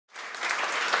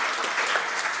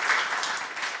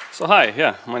So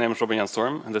hi, my name is Robin-Yann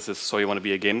Storm, and this is So You Want to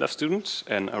Be a Game Dev Student,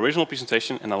 an original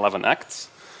presentation in 11 acts.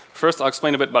 First, I'll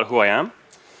explain a bit about who I am.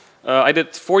 I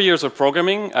did 4 years of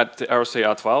programming at the ROC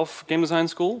A12 game design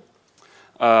school.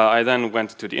 I then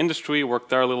went to the industry, worked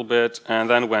there a little bit, and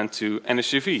then went to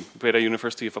NSUV, Breda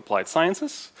University of Applied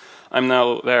Sciences. I'm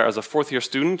now there as a fourth-year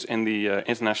student in the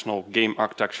International Game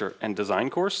Architecture and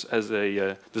Design course as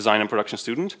a design and production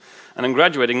student, and I'm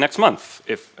graduating next month,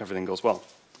 if everything goes well.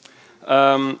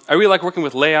 I really like working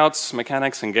with layouts,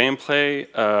 mechanics, and gameplay.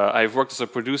 I've worked as a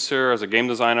producer, as a game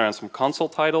designer, on some console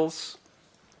titles.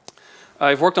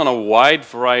 I've worked on a wide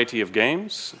variety of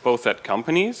games, both at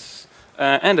companies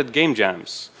and at game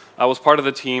jams. I was part of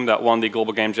the team that won the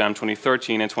Global Game Jam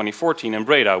 2013 and 2014 in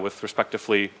Breda with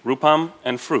respectively RU-PAM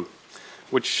and FRU,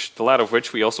 the latter of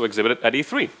which we also exhibited at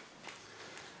E3.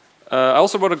 I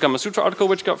also wrote a Gamma Sutra article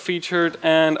which got featured,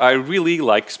 and I really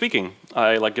like speaking.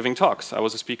 I like giving talks. I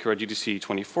was a speaker at GDC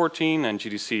 2014 and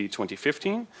GDC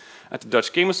 2015, at the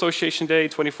Dutch Game Association Day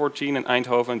 2014 in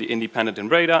Eindhoven, the Independent in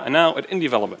Breda, and now at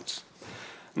Indievelopment.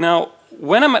 Now,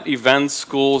 when I'm at events,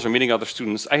 schools, or meeting other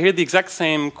students, I hear the exact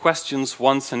same questions,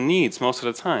 wants, and needs most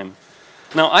of the time.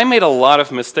 Now, I made a lot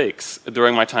of mistakes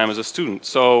during my time as a student,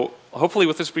 so hopefully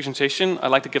with this presentation, I'd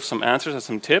like to give some answers and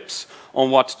some tips on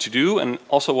what to do and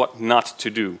also what not to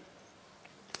do.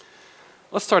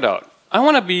 Let's start out. I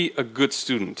want to be a good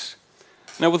student.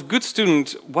 Now, with good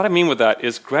student, what I mean with that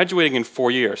is graduating in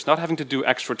 4 years, not having to do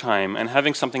extra time, and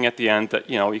having something at the end that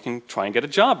you can try and get a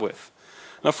job with.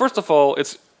 Now, first of all,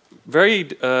 it's very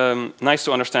nice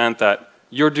to understand that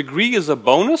your degree is a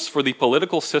bonus for the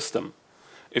political system.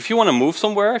 If you want to move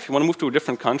somewhere, if you want to move to a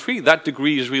different country, that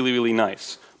degree is really, really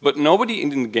nice. But nobody in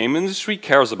the game industry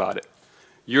cares about it.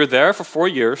 You're there for 4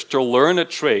 years to learn a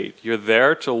trade. You're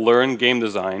there to learn game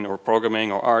design or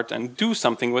programming or art and do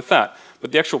something with that.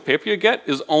 But the actual paper you get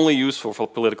is only useful for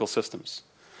political systems.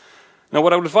 Now,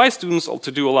 what I would advise students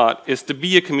to do a lot is to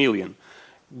be a chameleon.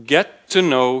 Get to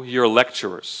know your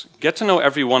lecturers. Get to know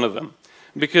every one of them.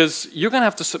 Because you're going to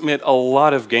have to submit a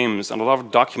lot of games and a lot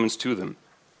of documents to them.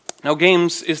 Now,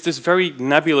 games is this very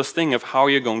nebulous thing of how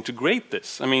you're going to grade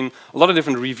this. I mean, a lot of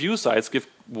different review sites give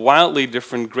wildly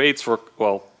different grades for,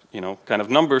 well, kind of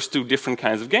numbers to different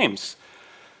kinds of games.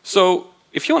 So,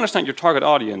 if you understand your target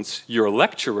audience, your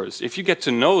lecturers, if you get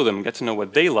to know them, get to know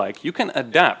what they like, you can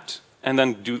adapt and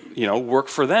then do, work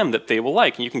for them that they will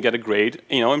like, and you can get a grade,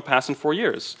 and pass in 4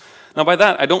 years. Now, by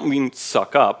that, I don't mean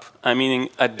suck up. I mean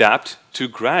adapt to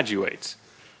graduate.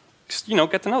 Just,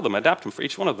 get to know them, adapt them for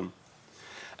each one of them.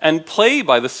 And play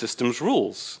by the system's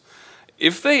rules.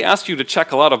 If they ask you to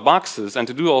check a lot of boxes and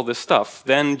to do all this stuff,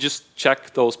 then just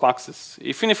check those boxes.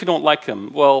 Even if you don't like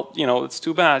them, well, it's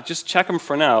too bad. Just check them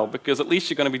for now, because at least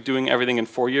you're going to be doing everything in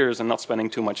 4 years and not spending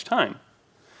too much time.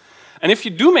 And if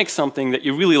you do make something that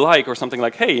you really like, or something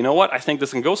like, hey, you know what, I think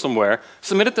this can go somewhere,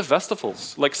 submit it to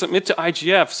festivals. Like, submit to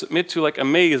IGF, submit to like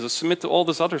Amaze, or submit to all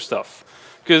this other stuff.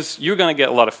 Because you're going to get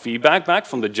a lot of feedback back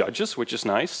from the judges, which is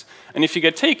nice. And if you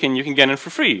get taken, you can get in for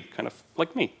free, kind of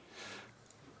like me.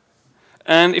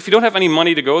 And if you don't have any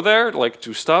money to go there, like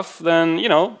to stuff, then,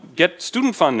 get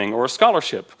student funding or a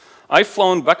scholarship. I've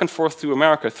flown back and forth to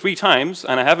America 3 times,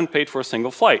 and I haven't paid for a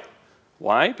single flight.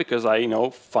 Why? Because I,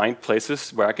 find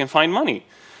places where I can find money.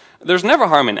 There's never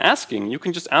harm in asking. You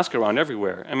can just ask around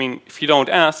everywhere. I mean, if you don't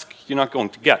ask, you're not going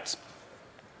to get.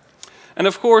 And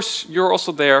of course, you're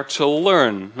also there to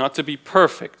learn, not to be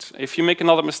perfect. If you make a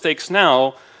lot of mistakes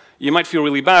now, you might feel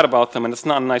really bad about them, and it's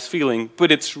not a nice feeling, but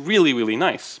it's really, really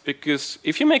nice. Because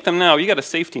if you make them now, you get a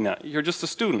safety net. You're just a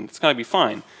student. It's going to be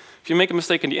fine. If you make a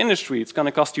mistake in the industry, it's going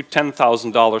to cost you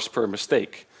 $10,000 per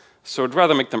mistake. So I'd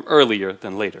rather make them earlier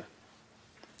than later.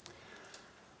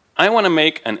 I want to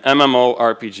make an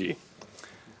MMORPG.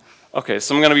 Okay,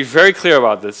 so I'm going to be very clear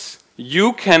about this.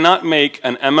 You cannot make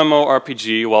an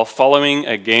MMORPG while following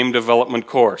a game development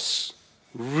course.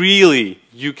 Really,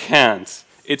 you can't.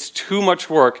 It's too much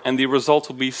work, and the result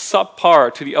will be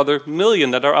subpar to the other million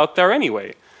that are out there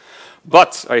anyway.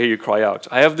 But, I hear you cry out,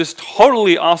 I have this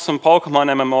totally awesome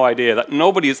Pokemon MMO idea that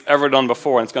nobody has ever done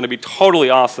before, and it's going to be totally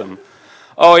awesome.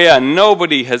 Oh yeah,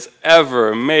 nobody has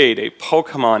ever made a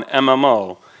Pokemon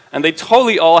MMO. And they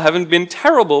totally all haven't been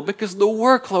terrible because the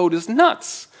workload is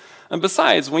nuts. And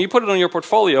besides, when you put it on your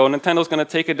portfolio, Nintendo's going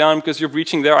to take it down because you're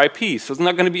breaching their IP, so it's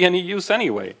not going to be any use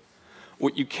anyway.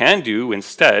 What you can do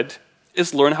instead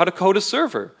is learn how to code a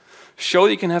server. Show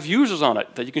that you can have users on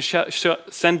it, that you can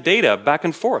send data back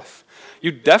and forth.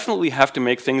 You definitely have to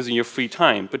make things in your free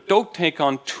time, but don't take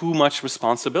on too much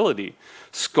responsibility.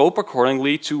 Scope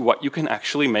accordingly to what you can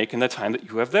actually make in the time that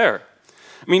you have there.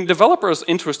 I mean, developers'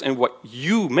 interest in what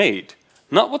you made,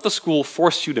 not what the school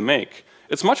forced you to make.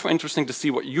 It's much more interesting to see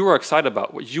what you are excited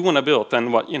about, what you want to build,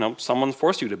 than what someone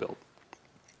forced you to build.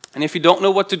 And if you don't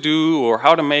know what to do or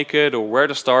how to make it or where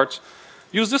to start,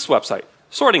 use this website,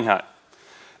 Sorting Hat.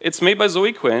 It's made by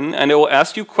Zoe Quinn, and it will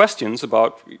ask you questions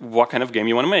about what kind of game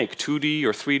you want to make, 2D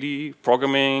or 3D,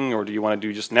 programming, or do you want to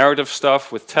do just narrative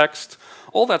stuff with text?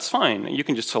 All that's fine. You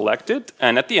can just select it,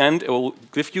 and at the end, it will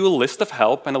give you a list of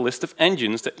help and a list of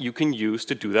engines that you can use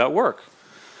to do that work.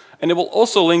 And it will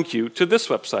also link you to this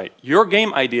website,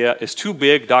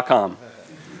 yourgameideaistobig.com.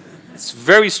 It's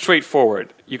very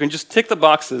straightforward. You can just tick the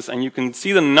boxes and you can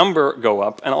see the number go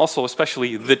up and also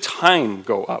especially the time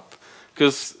go up.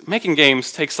 Because making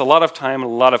games takes a lot of time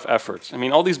and a lot of effort. I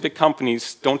mean, all these big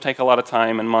companies don't take a lot of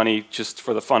time and money just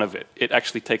for the fun of it. It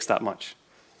actually takes that much.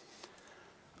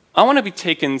 I want to be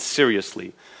taken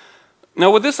seriously. Now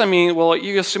with this I mean, well,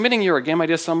 you're submitting your game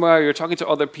idea somewhere, you're talking to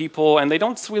other people, and they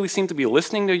don't really seem to be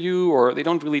listening to you, or they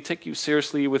don't really take you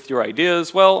seriously with your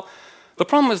ideas. Well, the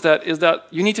problem is that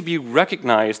you need to be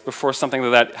recognized before something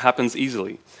like that happens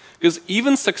easily. Because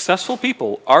even successful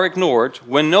people are ignored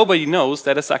when nobody knows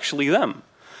that it's actually them.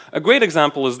 A great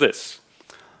example is this.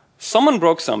 Someone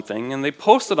broke something and they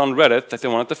posted on Reddit that they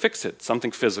wanted to fix it,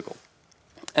 something physical.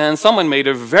 And someone made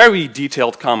a very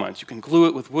detailed comment. You can glue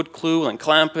it with wood glue and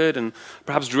clamp it and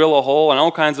perhaps drill a hole and all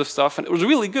kinds of stuff. And it was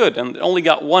really good, and it only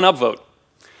got 1 upvote.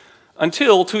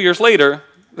 Until 2 years later,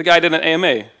 the guy did an AMA.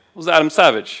 It was Adam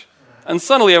Savage. And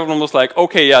suddenly everyone was like,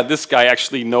 okay, yeah, this guy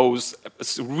actually knows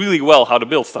really well how to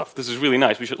build stuff. This is really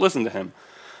nice. We should listen to him.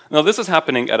 Now this is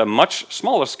happening at a much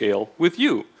smaller scale with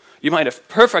you. You might have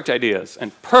perfect ideas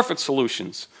and perfect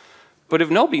solutions. But if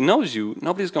nobody knows you,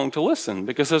 nobody's going to listen,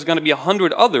 because there's going to be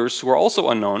 100 others who are also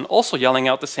unknown, also yelling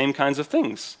out the same kinds of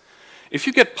things. If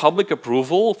you get public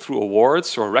approval through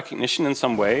awards or recognition in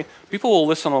some way, people will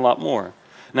listen a lot more.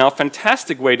 Now, a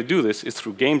fantastic way to do this is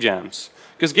through game jams,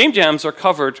 because game jams are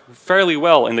covered fairly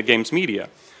well in the games media.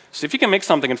 So if you can make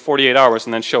something in 48 hours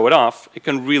and then show it off, it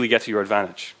can really get to your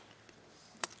advantage.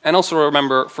 And also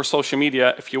remember, for social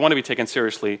media, if you want to be taken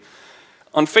seriously,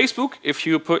 on Facebook, if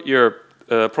you put your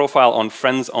profile on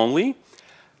friends only,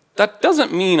 that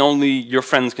doesn't mean only your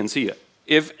friends can see it.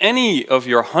 If any of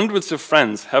your hundreds of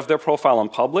friends have their profile on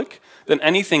public, then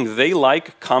anything they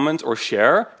like, comment, or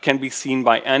share can be seen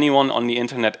by anyone on the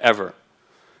internet ever.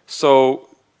 So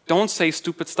don't say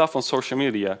stupid stuff on social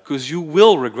media, because you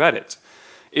will regret it.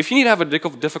 If you need to have a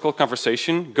difficult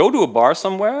conversation, go to a bar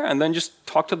somewhere and then just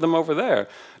talk to them over there.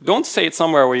 Don't say it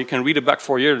somewhere where you can read it back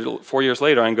 4 years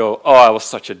later and go, oh, I was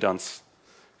such a dunce.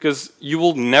 Because you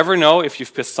will never know if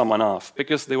you've pissed someone off,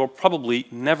 because they will probably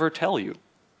never tell you.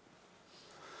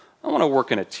 I want to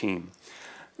work in a team.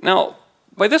 Now,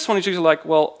 by this one, it's usually like,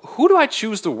 well, who do I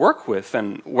choose to work with,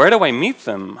 and where do I meet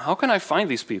them? How can I find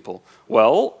these people?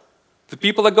 Well, the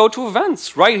people that go to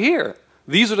events, right here.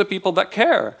 These are the people that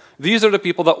care. These are the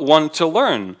people that want to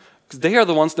learn. Because they are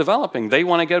the ones developing. They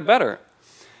want to get better.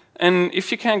 And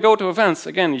if you can't go to events,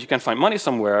 again, you can find money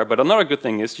somewhere, but another good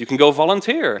thing is you can go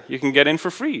volunteer. You can get in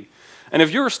for free. And if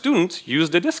you're a student, use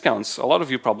the discounts. A lot of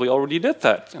you probably already did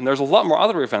that. And there's a lot more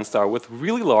other events there with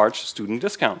really large student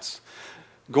discounts.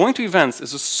 Going to events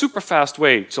is a super fast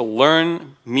way to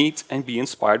learn, meet, and be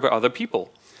inspired by other people.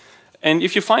 And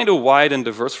if you find a wide and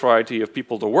diverse variety of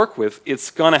people to work with, it's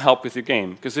going to help with your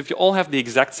game. Because if you all have the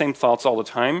exact same thoughts all the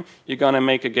time, you're going to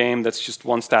make a game that's just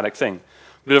one static thing.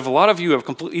 But if a lot of you have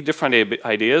completely different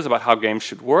ideas about how games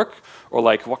should work, or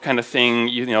like what kind of thing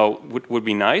would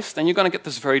be nice, then you're going to get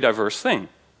this very diverse thing.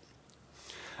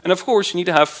 And of course, you need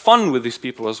to have fun with these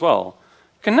people as well.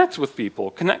 Connect with people,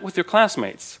 connect with your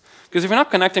classmates. Because if you're not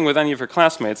connecting with any of your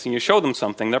classmates and you show them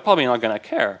something, they're probably not going to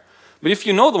care. But if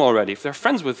you know them already, if they're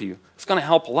friends with you, it's going to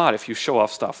help a lot if you show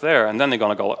off stuff there, and then they're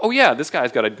going to go, oh yeah, this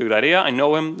guy's got a good idea, I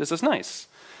know him, this is nice.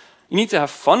 You need to have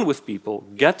fun with people,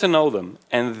 get to know them,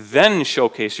 and then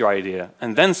showcase your idea,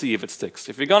 and then see if it sticks.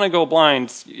 If you're going to go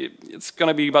blind, it's going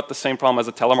to be about the same problem as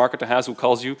a telemarketer has who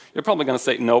calls you. You're probably going to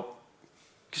say nope,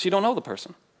 because you don't know the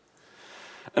person.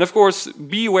 And of course,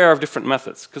 be aware of different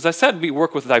methods. Because I said we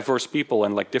work with diverse people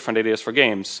and like different ideas for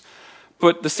games,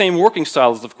 but the same working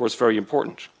style is of course very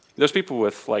important. There's people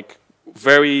with like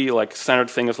very standard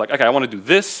things like, okay, I want to do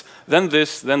this, then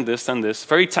this, then this, then this,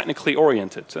 very technically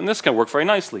oriented, and this can work very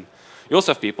nicely. You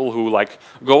also have people who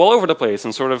go all over the place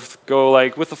and sort of go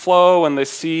with the flow, and they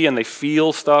see and they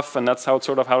feel stuff, and that's how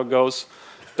it goes.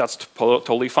 That's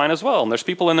totally fine as well. And there's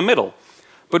people in the middle.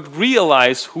 But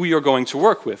realize who you're going to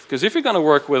work with, because if you're going to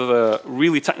work with a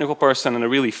really technical person and a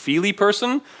really feely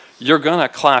person, you're going to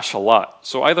clash a lot.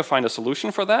 So either find a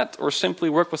solution for that, or simply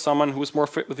work with someone who's more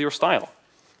fit with your style.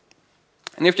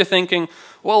 And if you're thinking,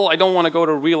 well, I don't want to go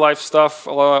to real life stuff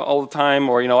all the time,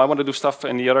 or I want to do stuff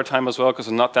in the other time as well because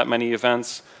there's not that many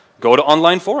events, go to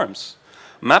online forums.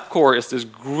 MapCore is this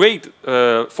great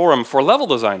forum for level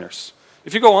designers.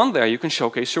 If you go on there, you can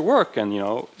showcase your work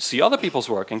and see other people's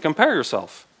work and compare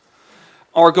yourself.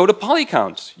 Or go to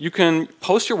Polycount. You can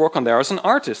post your work on there as an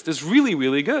artist. It's really,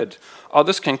 really good.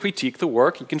 Others can critique the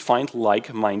work. You can find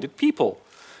like-minded people.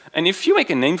 And if you make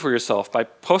a name for yourself by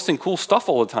posting cool stuff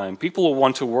all the time, people will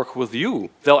want to work with you.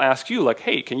 They'll ask you, like,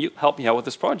 hey, can you help me out with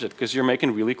this project? Because you're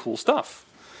making really cool stuff.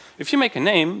 If you make a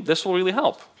name, this will really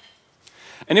help.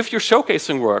 And if you're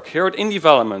showcasing work here at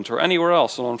Indievelopment or anywhere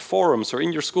else, or on forums or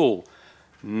in your school,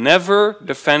 never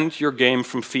defend your game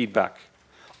from feedback.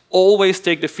 Always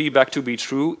take the feedback to be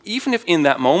true, even if in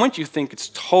that moment you think it's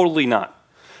totally not.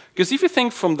 Because if you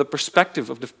think from the perspective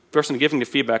of the person giving the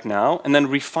feedback now and then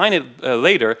refine it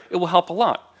later, it will help a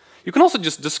lot. You can also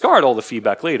just discard all the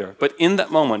feedback later, but in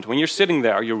that moment, when you're sitting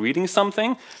there, you're reading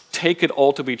something, take it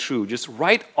all to be true. Just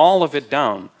write all of it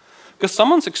down. Because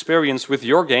someone's experience with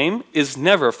your game is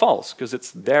never false, because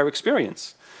it's their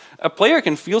experience. A player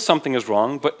can feel something is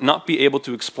wrong, but not be able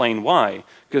to explain why,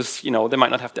 because they might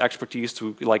not have the expertise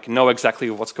to know exactly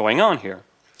what's going on here.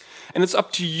 And it's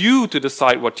up to you to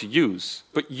decide what to use,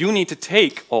 but you need to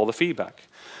take all the feedback.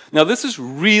 Now this is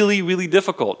really, really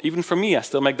difficult. Even for me, I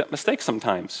still make that mistake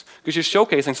sometimes, because you're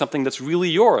showcasing something that's really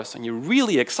yours, and you're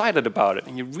really excited about it,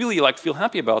 and you really feel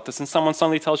happy about this, and someone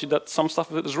suddenly tells you that some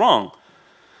stuff of it is wrong.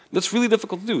 That's really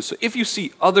difficult to do. So if you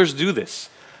see others do this,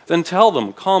 then tell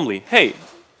them calmly, hey,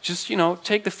 just,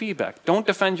 take the feedback. Don't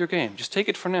defend your game. Just take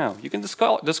it for now. You can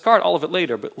discard all of it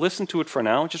later, but listen to it for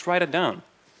now. Just write it down.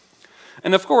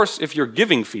 And of course, if you're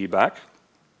giving feedback,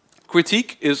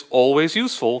 critique is always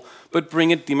useful, but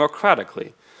bring it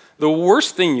democratically. The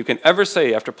worst thing you can ever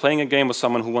say after playing a game with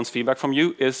someone who wants feedback from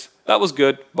you is, that was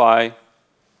good, bye.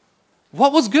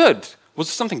 What was good? Was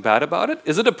there something bad about it?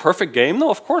 Is it a perfect game? No,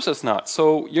 of course it's not.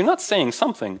 So you're not saying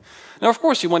something. Now, of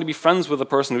course, you want to be friends with the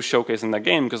person who's showcasing that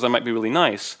game because that might be really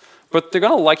nice. But they're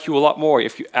going to like you a lot more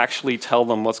if you actually tell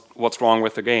them what's wrong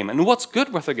with the game and what's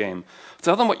good with the game.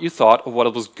 Tell them what you thought of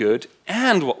what was good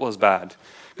and what was bad.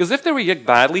 Because if they react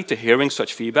badly to hearing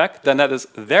such feedback, then that is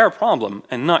their problem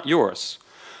and not yours.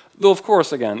 Though, of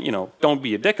course, again, don't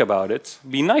be a dick about it.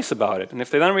 Be nice about it. And if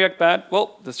they then react bad,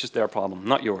 well, that's just their problem,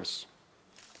 not yours.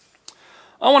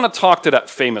 I want to talk to that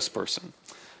famous person.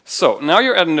 So now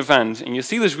you're at an event and you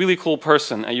see this really cool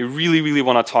person and you really, really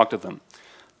want to talk to them.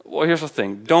 Well, here's the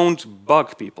thing. Don't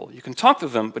bug people. You can talk to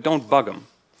them, but don't bug them.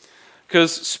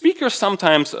 Because speakers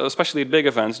sometimes, especially at big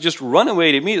events, just run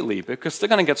away immediately because they're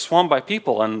going to get swamped by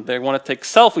people and they want to take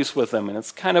selfies with them and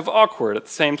it's kind of awkward at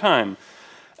the same time.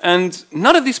 And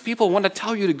none of these people want to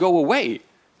tell you to go away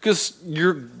because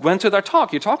you went to their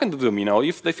talk. You're talking to them,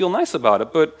 if they feel nice about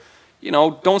it, but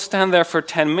don't stand there for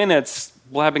 10 minutes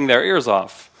blabbing their ears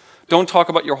off. Don't talk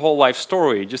about your whole life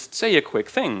story. Just say a quick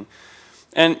thing.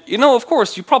 And, of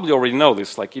course, you probably already know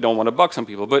this, you don't want to bug some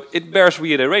people, but it bears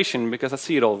reiteration because I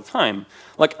see it all the time.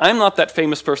 I'm not that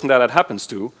famous person that happens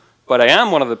to, but I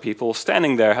am one of the people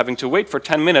standing there having to wait for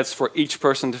 10 minutes for each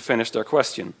person to finish their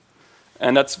question.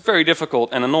 And that's very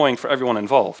difficult and annoying for everyone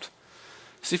involved.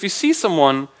 So if you see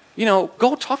someone,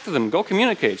 go talk to them, go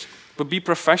communicate. But be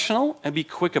professional and be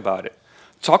quick about it.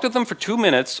 Talk to them for 2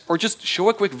 minutes or just show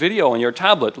a quick video on your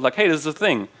tablet, hey, this is the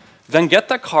thing. Then get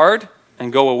that card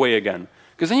and go away again.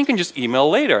 Because then you can just email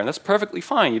later, and that's perfectly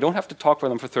fine. You don't have to talk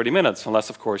with them for 30 minutes, unless,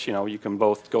 of course, you can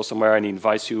both go somewhere and he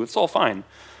invites you. It's all fine.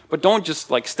 But don't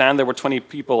just stand there with 20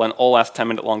 people and all ask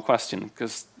 10-minute-long question,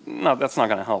 because no, that's not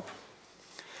going to help.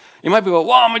 You might be like,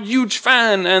 wow, I'm a huge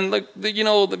fan, and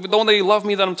don't they love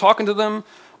me that I'm talking to them?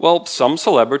 Well, some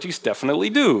celebrities definitely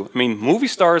do. I mean, movie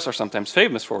stars are sometimes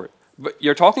famous for it. But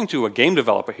you're talking to a game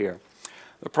developer here.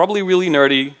 They're probably really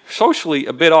nerdy, socially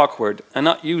a bit awkward, and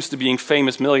not used to being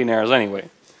famous millionaires anyway.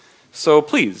 So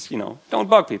please, don't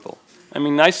bug people. I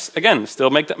mean, again, still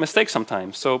make that mistake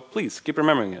sometimes, so please, keep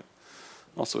remembering it.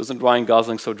 Also, isn't Ryan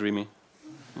Gosling so dreamy?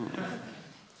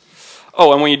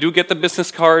 Oh, and when you do get the business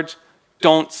card,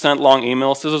 don't send long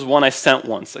emails. This is one I sent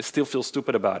once. I still feel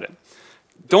stupid about it.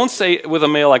 Don't say with a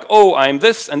mail oh, I'm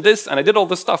this, and I did all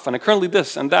this stuff, and I currently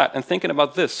this and that, and thinking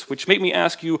about this, which made me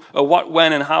ask you what,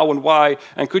 when, and how, and why,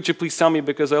 and could you please tell me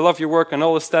because I love your work, and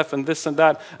all this stuff, and this and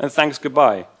that, and thanks,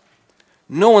 goodbye.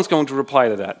 No one's going to reply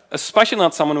to that, especially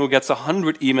not someone who gets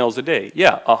 100 emails a day.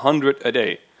 Yeah, 100 a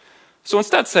day. So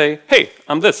instead say, hey,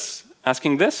 I'm this,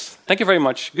 asking this, thank you very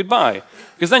much, goodbye.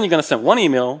 Because then you're going to send one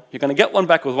email, you're going to get one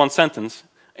back with one sentence,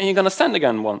 and you're going to send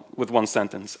again with one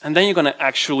sentence. And then you're going to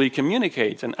actually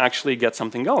communicate and actually get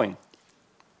something going.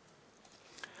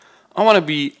 I want to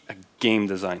be a game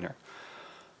designer.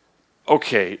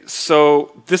 Okay,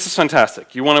 so this is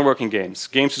fantastic. You want to work in games.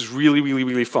 Games is really, really,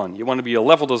 really fun. You want to be a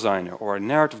level designer or a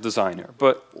narrative designer.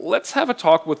 But let's have a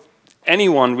talk with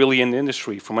anyone really in the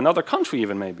industry, from another country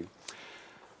even maybe.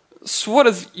 So what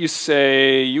does you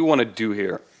say you want to do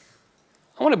here?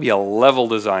 I want to be a level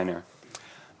designer.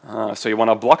 So you want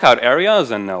to block out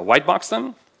areas and white box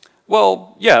them?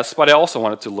 Well, yes, but I also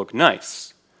want it to look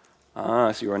nice.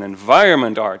 So you're an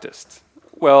environment artist.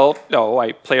 Well, no,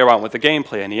 I play around with the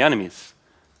gameplay and the enemies.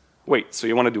 Wait, so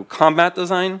you want to do combat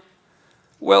design?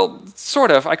 Well, sort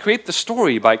of. I create the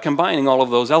story by combining all of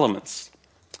those elements.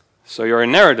 So you're a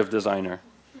narrative designer.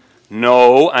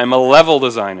 No, I'm a level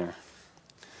designer.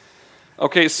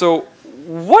 Okay, so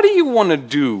what do you want to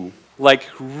do? Like,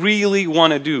 really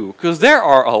want to do? Because there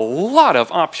are a lot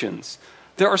of options.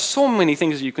 There are so many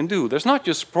things you can do. There's not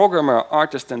just programmer,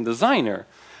 artist, and designer.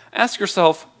 Ask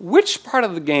yourself, which part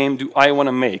of the game do I want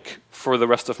to make for the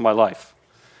rest of my life?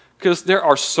 Because there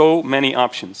are so many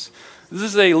options. This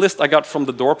is a list I got from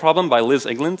The Door Problem by Liz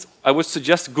Egland. I would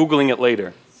suggest Googling it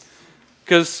later.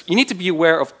 Because you need to be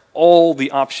aware of all the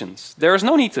options. There is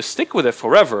no need to stick with it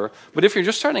forever, but if you're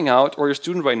just starting out or you're a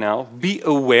student right now, be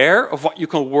aware of what you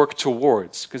can work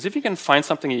towards. Because if you can find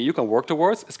something that you can work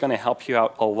towards, it's going to help you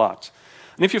out a lot.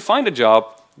 And if you find a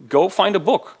job, go find a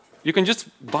book. You can just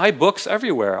buy books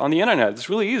everywhere on the internet. It's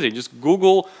really easy. Just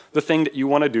Google the thing that you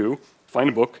want to do, find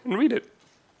a book, and read it.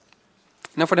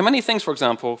 Now, for the many things, for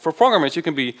example, for programmers, you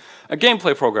can be a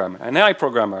gameplay programmer, an AI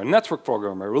programmer, a network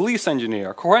programmer, release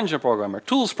engineer, core engine programmer,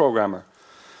 tools programmer,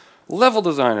 level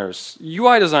designers,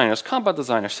 UI designers, combat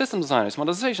designers, system designers,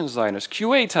 monetization designers,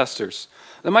 QA testers.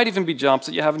 There might even be jobs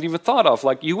that you haven't even thought of,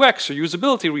 like UX or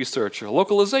usability researcher,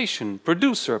 localization,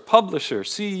 producer, publisher,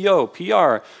 CEO,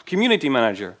 PR, community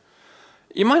manager.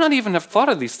 You might not even have thought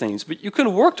of these things, but you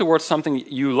can work towards something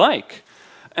you like.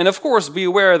 And of course, be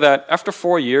aware that after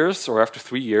 4 years or after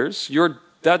 3 years,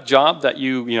 that job that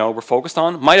you were focused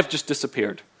on might have just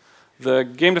disappeared. The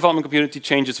game development community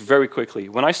changes very quickly.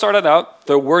 When I started out,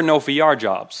 there were no VR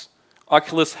jobs.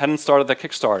 Oculus hadn't started their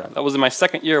Kickstarter. That was in my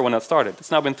second year when that started.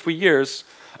 It's now been 3 years,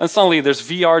 and suddenly there's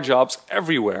VR jobs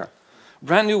everywhere.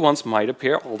 Brand new ones might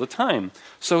appear all the time.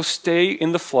 So stay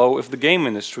in the flow of the game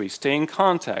industry, stay in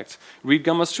contact, read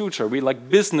Gamma Sutra, read like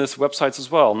business websites as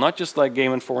well, not just like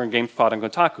Game Info and GameSpot and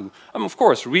Kotaku. Of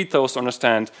course, read those to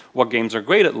understand what games are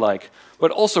graded like, but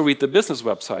also read the business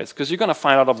websites, because you're going to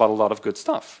find out about a lot of good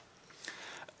stuff.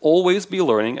 Always be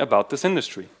learning about this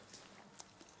industry.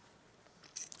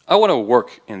 I want to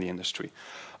work in the industry.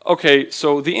 Okay,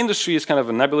 so the industry is kind of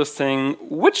a nebulous thing.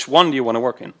 Which one do you want to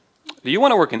work in? Do you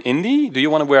want to work in indie? Do you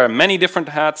want to wear many different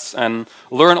hats and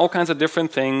learn all kinds of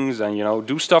different things and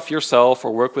do stuff yourself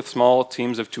or work with small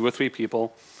teams of 2 or 3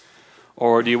 people?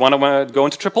 Or do you want to go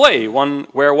into AAA,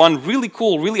 wear one really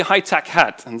cool, really high-tech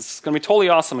hat, and it's going to be totally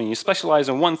awesome, and you specialize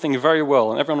in one thing very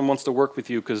well, and everyone wants to work with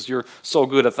you because you're so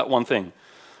good at that one thing?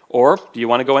 Or do you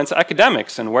want to go into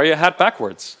academics and wear your hat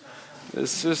backwards?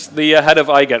 This is the head of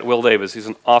iGet, Will Davis. He's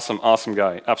an awesome, awesome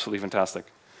guy, absolutely fantastic.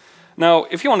 Now,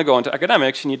 if you want to go into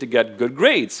academics, you need to get good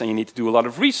grades, and you need to do a lot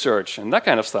of research and that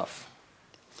kind of stuff.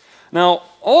 Now,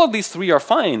 all of these 3 are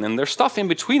fine, and there's stuff in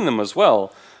between them as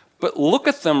well. But look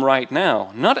at them right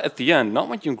now, not at the end, not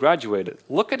when you graduated.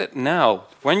 Look at it now,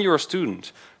 when you're a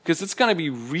student, because it's going to be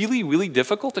really, really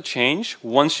difficult to change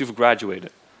once you've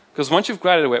graduated. Because once you've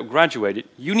graduated,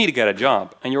 you need to get a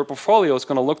job, and your portfolio is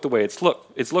going to look the way it's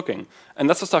looking. And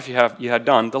that's the stuff you had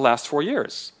done the last 4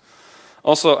 years.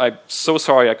 Also, I'm so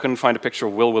sorry I couldn't find a picture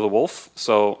of Will with a wolf,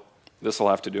 so this will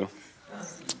have to do.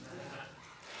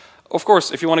 Of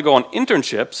course, if you want to go on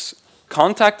internships,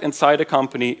 contact inside a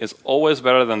company is always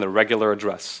better than the regular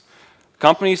address.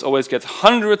 Companies always get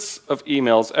hundreds of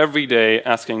emails every day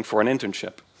asking for an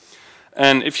internship.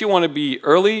 And if you want to be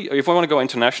early, or if you want to go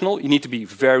international, you need to be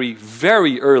very,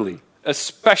 very early,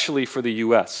 especially for the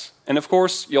US. And of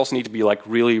course, you also need to be like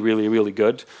really, really, really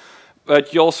good,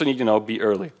 but you also need to be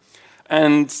early.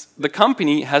 And the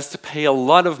company has to pay a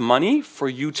lot of money for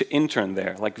you to intern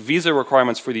there. Like visa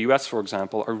requirements for the US, for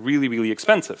example, are really, really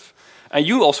expensive. And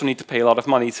you also need to pay a lot of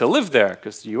money to live there,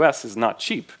 because the US is not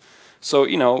cheap. So,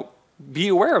 be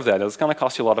aware of that. It's going to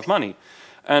cost you a lot of money.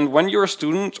 And when you're a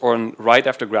student or right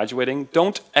after graduating,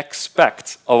 don't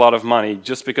expect a lot of money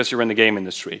just because you're in the game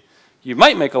industry. You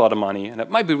might make a lot of money, and it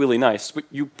might be really nice, but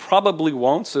you probably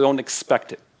won't, so don't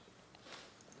expect it.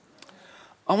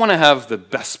 I want to have the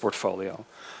best portfolio.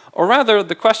 Or rather,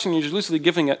 the question usually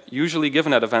given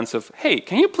at events of, hey,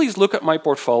 can you please look at my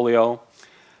portfolio?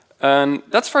 And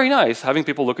that's very nice, having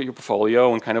people look at your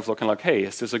portfolio and kind of looking like, hey,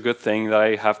 is this a good thing that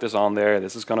I have this on there?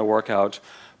 This is going to work out.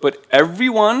 But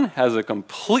everyone has a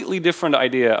completely different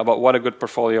idea about what a good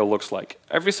portfolio looks like.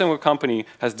 Every single company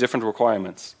has different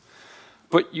requirements.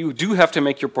 But you do have to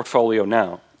make your portfolio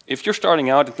now. If you're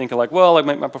starting out and thinking like, well, I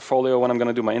make my portfolio when I'm going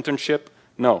to do my internship,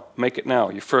 no, make it now,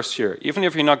 your first year, even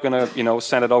if you're not going to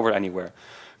send it over anywhere.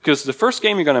 Because the first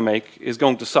game you're going to make is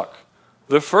going to suck.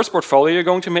 The first portfolio you're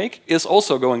going to make is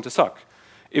also going to suck.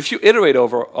 If you iterate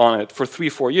over on it for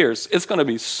 3-4 years, it's going to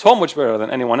be so much better than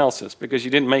anyone else's because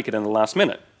you didn't make it in the last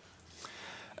minute.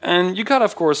 And you got,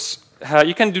 of course,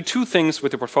 you can do two things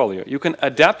with your portfolio. You can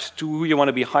adapt to who you want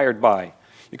to be hired by.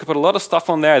 You can put a lot of stuff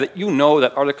on there that you know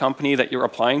that other company that you're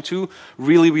applying to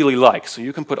really, really like. So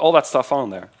you can put all that stuff on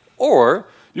there. Or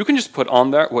you can just put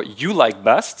on there what you like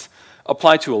best,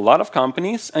 apply to a lot of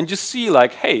companies, and just see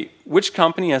like, hey, which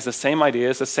company has the same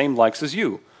ideas, the same likes as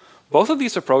you? Both of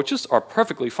these approaches are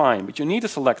perfectly fine, but you need to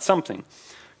select something.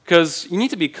 Because you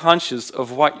need to be conscious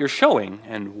of what you're showing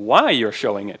and why you're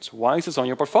showing it. Why is this on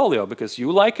your portfolio? Because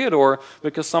you like it or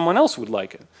because someone else would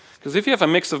like it? Because if you have a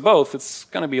mix of both, it's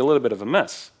going to be a little bit of a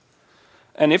mess.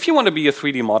 And if you want to be a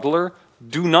 3D modeler,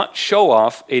 do not show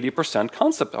off 80%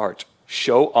 concept art.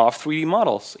 Show off 3D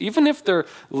models. Even if they're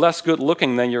less good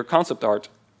looking than your concept art,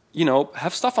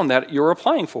 have stuff on that you're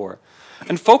applying for.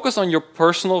 And focus on your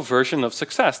personal version of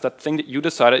success, that thing that you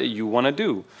decided that you want to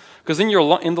do. Because in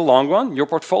the long run, your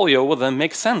portfolio will then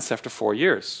make sense after 4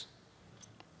 years.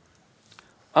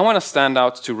 I want to stand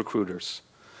out to recruiters.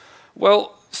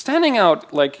 Well, standing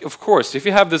out, like, of course, if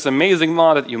you have this amazing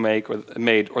mod that you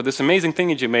made, or this amazing thing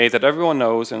that you made that everyone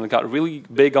knows and it got really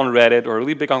big on Reddit or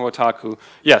really big on Kotaku,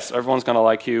 yes, everyone's going to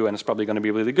like you and it's probably going to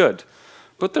be really good.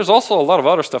 But there's also a lot of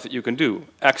other stuff that you can do,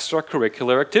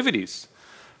 extracurricular activities.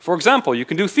 For example, you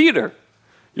can do theater.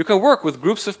 You can work with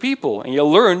groups of people and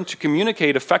you'll learn to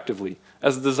communicate effectively.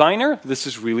 As a designer, this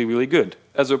is really, really good.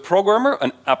 As a programmer,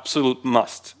 an absolute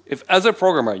must. If as a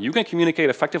programmer you can communicate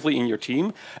effectively in your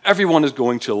team, everyone is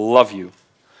going to love you.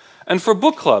 And for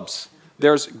book clubs,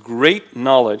 there's great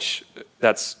knowledge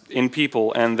that's in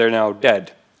people and they're now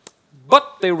dead.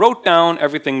 But they wrote down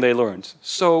everything they learned.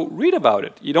 So read about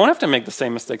it. You don't have to make the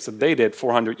same mistakes that they did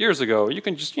 400 years ago. You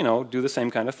can just, do the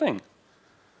same kind of thing.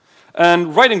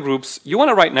 And writing groups, you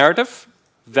want to write narrative?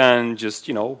 Then just,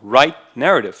 write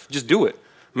narrative. Just do it.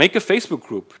 Make a Facebook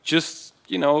group. Just,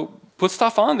 put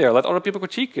stuff on there. Let other people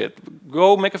critique it.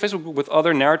 Go make a Facebook group with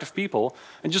other narrative people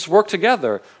and just work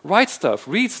together. Write stuff,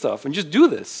 read stuff, and just do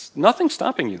this. Nothing's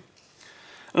stopping you.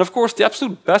 And of course, the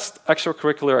absolute best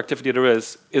extracurricular activity there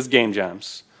is game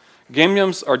jams. Game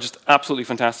jams are just absolutely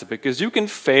fantastic because you can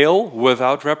fail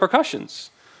without repercussions.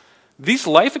 These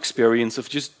life experience of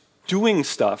just doing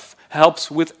stuff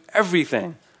helps with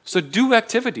everything. So do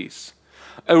activities.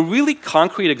 A really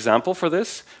concrete example for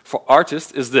this, for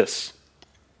artists, is this.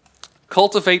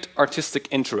 Cultivate artistic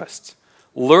interest.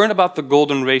 Learn about the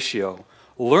golden ratio.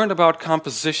 Learn about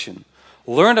composition.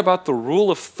 Learn about the rule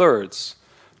of thirds.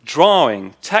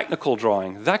 Drawing, technical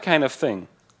drawing, that kind of thing.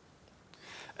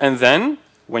 And then,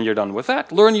 when you're done with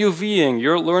that, learn UVing,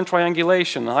 learn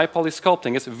triangulation, high poly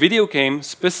sculpting. It's video game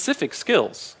specific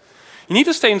skills. You need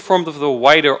to stay informed of the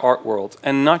wider art world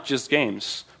and not just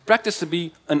games. Practice to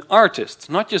be an artist,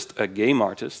 not just a game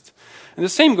artist. And the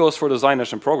same goes for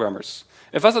designers and programmers.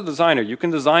 If as a designer you can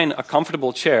design a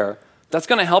comfortable chair, that's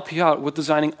going to help you out with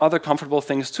designing other comfortable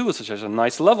things too, such as a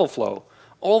nice level flow.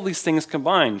 All these things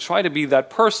combined, try to be that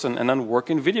person and then work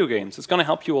in video games. It's going to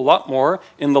help you a lot more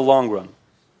in the long run.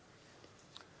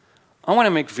 I want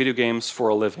to make video games for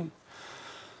a living.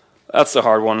 That's the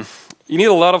hard one. You need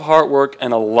a lot of hard work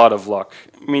and a lot of luck.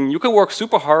 I mean, you can work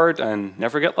super hard and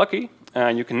never get lucky,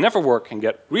 and you can never work and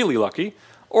get really lucky,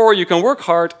 or you can work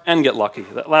hard and get lucky.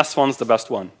 That last one's the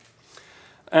best one.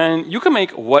 And you can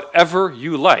make whatever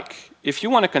you like. If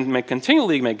you want to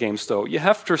continually make games, though, you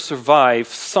have to survive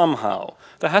somehow.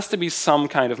 There has to be some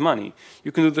kind of money.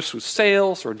 You can do this through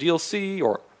sales or DLC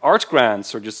or art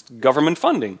grants or just government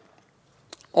funding.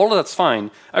 All of that's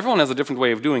fine. Everyone has a different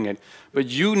way of doing it. But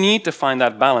you need to find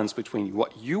that balance between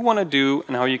what you want to do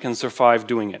and how you can survive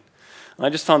doing it. And I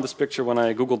just found this picture when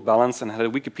I Googled balance and had a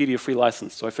Wikipedia free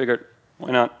license. So I figured, why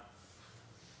not?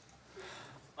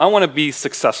 I want to be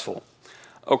successful.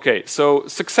 Okay, so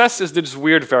success is this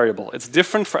weird variable. It's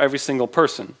different for every single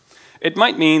person. It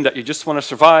might mean that you just want to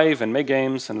survive and make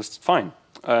games, and it's fine.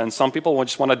 And some people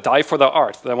just want to die for their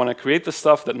art. They want to create the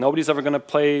stuff that nobody's ever going to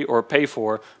play or pay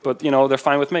for, but they're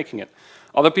fine with making it.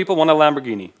 Other people want a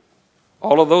Lamborghini.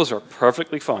 All of those are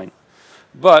perfectly fine.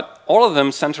 But all of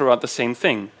them center around the same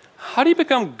thing. How do you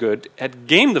become good at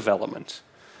game development?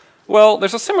 Well,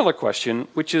 there's a similar question,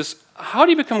 which is, how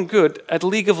do you become good at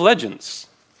League of Legends?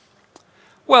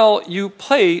 Well, you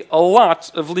play a lot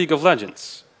of League of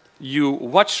Legends. You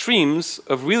watch streams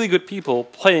of really good people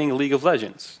playing League of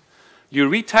Legends. You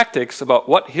read tactics about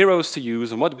what heroes to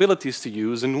use and what abilities to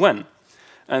use and when.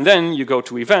 And then you go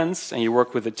to events and you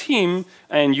work with a team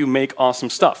and you make awesome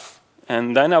stuff.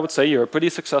 And then I would say you're a pretty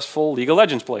successful League of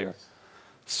Legends player.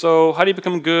 So how do you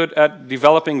become good at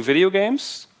developing video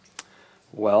games?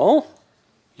 Well,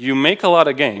 you make a lot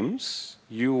of games,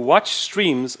 you watch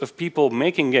streams of people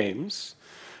making games,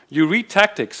 you read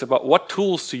tactics about what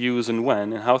tools to use and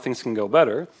when and how things can go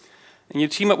better, and you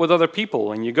team up with other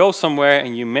people and you go somewhere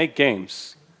and you make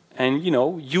games. And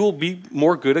you'll be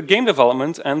more good at game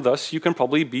development and thus you can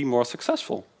probably be more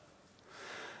successful.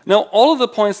 Now, all of the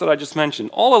points that I just mentioned,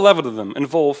 all 11 of them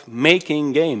involve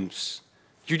making games.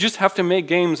 You just have to make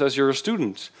games as you're a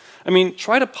student. I mean,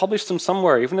 try to publish them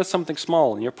somewhere, even if it's something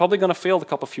small, and you're probably going to fail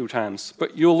a few times,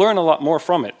 but you'll learn a lot more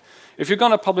from it. If you're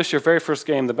going to publish your very first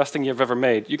game, the best thing you've ever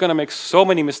made, you're going to make so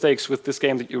many mistakes with this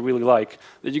game that you really like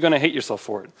that you're going to hate yourself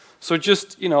for it. So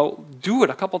just, do it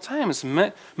a couple times,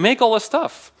 make all this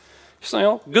stuff.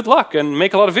 So, good luck and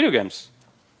make a lot of video games.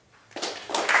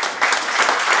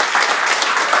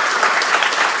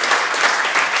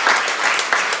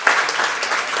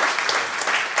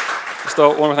 So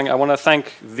one more thing, I want to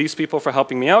thank these people for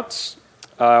helping me out.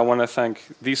 I want to thank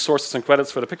these sources and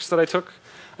credits for the pictures that I took.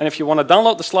 And if you want to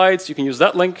download the slides, you can use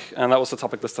that link, and that was the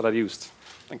topic list that I used.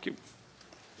 Thank you.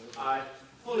 I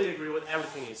fully agree with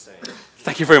everything he's saying.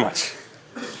 Thank you very much.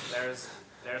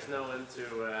 There's no end to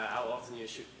how often you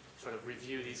should sort of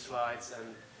review these slides,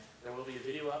 and there will be a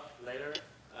video up later.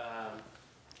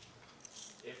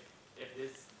 If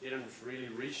this didn't really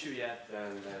reach you yet,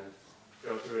 then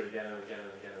go through it again and again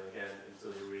and again and again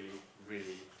until you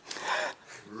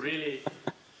really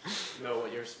know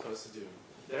what you're supposed to do.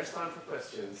 There's time for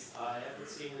questions. I haven't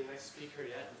seen the next speaker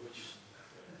yet,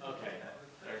 okay,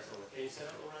 there's one. Can you set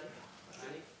up already?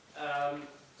 Any?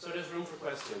 So there's room for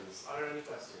questions. Are there any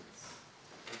questions?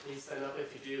 And please stand up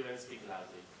if you do and speak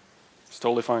loudly. It's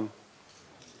totally fine.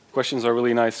 Questions are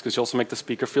really nice because you also make the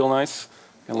speaker feel nice,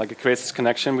 and it creates this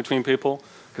connection between people.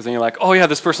 Because then you're like, oh yeah,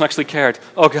 this person actually cared.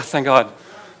 Oh God, thank God.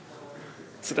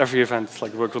 It's at every event. It's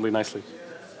worked really nicely.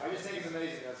 I just think it's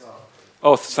amazing, that's all.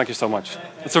 Oh, thank you so much.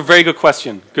 It's a very good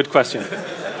question. Good question.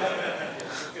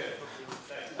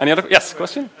 Any other? Yes,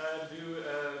 question? Do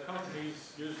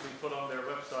companies usually put on their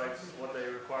websites what they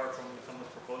require from someone's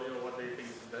portfolio, what they think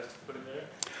is the best to put in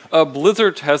there?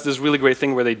 Blizzard has this really great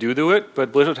thing where they do it,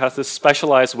 but Blizzard has this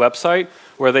specialized website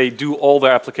where they do all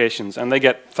their applications, and they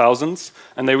get thousands,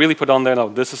 and they really put on there, no,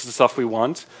 this is the stuff we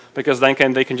want, because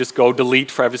then they can just go delete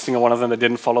for every single one of them that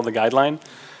didn't follow the guideline.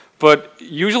 But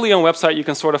usually on a website, you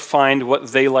can sort of find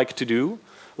what they like to do.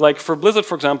 Like for Blizzard,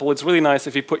 for example, it's really nice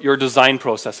if you put your design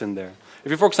process in there. If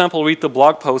you, for example, read the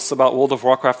blog posts about World of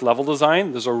Warcraft level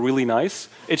design, those are really nice.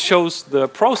 It shows the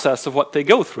process of what they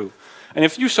go through. And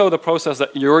if you show the process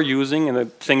that you're using and the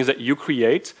things that you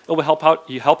create, it will help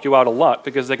you out a lot,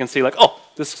 because they can see oh,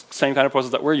 this same kind of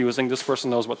process that we're using, this person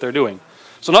knows what they're doing.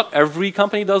 So not every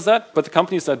company does that, but the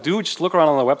companies that do, just look around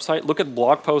on their website, look at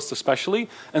blog posts especially,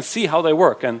 and see how they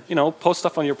work. And post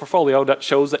stuff on your portfolio that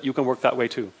shows that you can work that way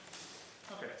too.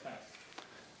 Okay, thanks.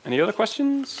 Any other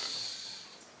questions?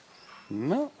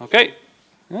 No? Okay.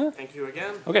 Yeah. Thank you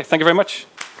again. Okay, thank you very much.